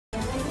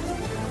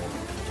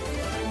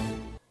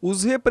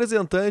Os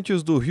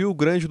representantes do Rio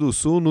Grande do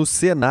Sul no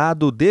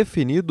Senado,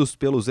 definidos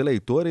pelos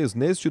eleitores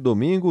neste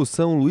domingo,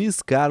 são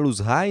Luiz Carlos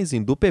Heinze,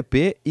 do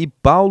PP, e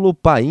Paulo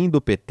Paim, do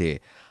PT.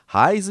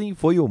 Heinze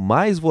foi o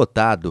mais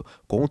votado,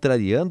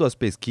 contrariando as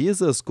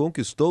pesquisas,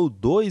 conquistou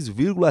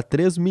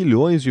 2,3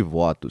 milhões de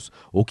votos,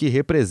 o que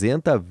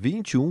representa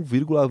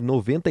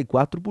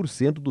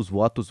 21,94% dos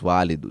votos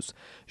válidos.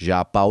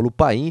 Já Paulo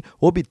Paim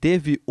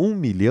obteve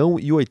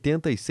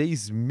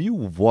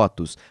 1.086.000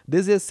 votos,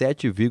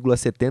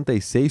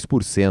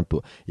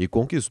 17,76%, e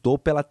conquistou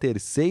pela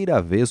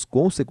terceira vez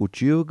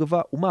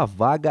consecutiva uma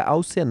vaga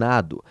ao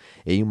Senado,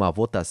 em uma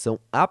votação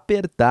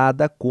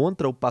apertada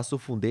contra o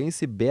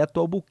passofundense Beto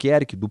Albuquerque,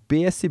 do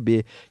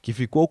PSB, que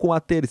ficou com a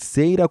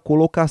terceira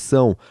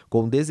colocação,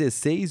 com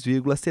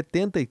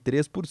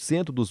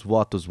 16,73% dos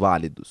votos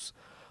válidos.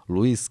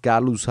 Luiz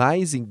Carlos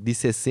Heinze, de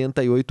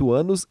 68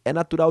 anos, é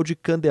natural de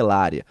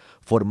Candelária.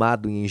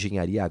 Formado em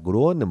engenharia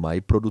agrônoma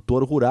e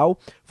produtor rural,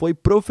 foi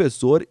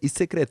professor e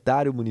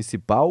secretário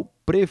municipal,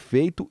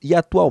 prefeito e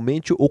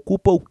atualmente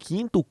ocupa o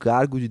 5º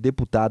cargo de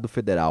deputado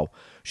federal.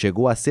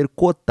 Chegou a ser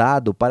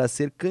cotado para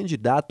ser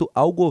candidato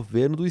ao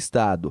governo do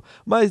estado,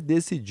 mas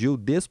decidiu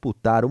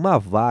disputar uma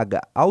vaga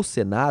ao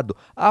Senado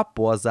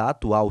após a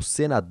atual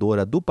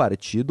senadora do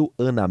partido,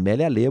 Ana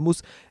Amélia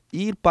Lemos,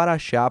 ir para a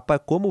chapa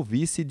como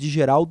vice de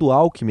Geraldo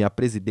Alckmin à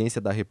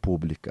presidência da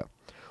República.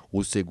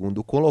 O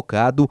segundo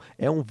colocado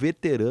é um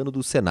veterano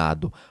do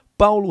Senado.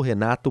 Paulo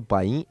Renato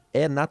Paim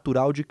é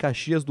natural de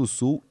Caxias do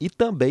Sul e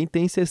também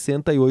tem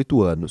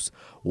 68 anos.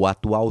 O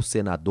atual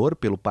senador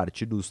pelo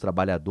Partido dos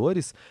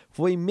Trabalhadores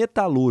foi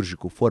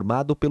metalúrgico,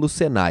 formado pelo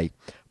Senai.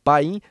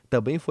 Paim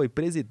também foi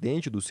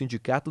presidente do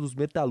Sindicato dos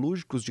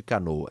Metalúrgicos de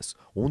Canoas,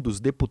 um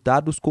dos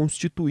deputados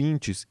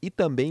constituintes e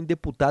também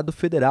deputado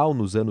federal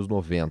nos anos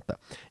 90.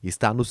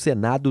 Está no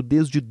Senado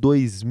desde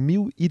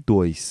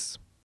 2002.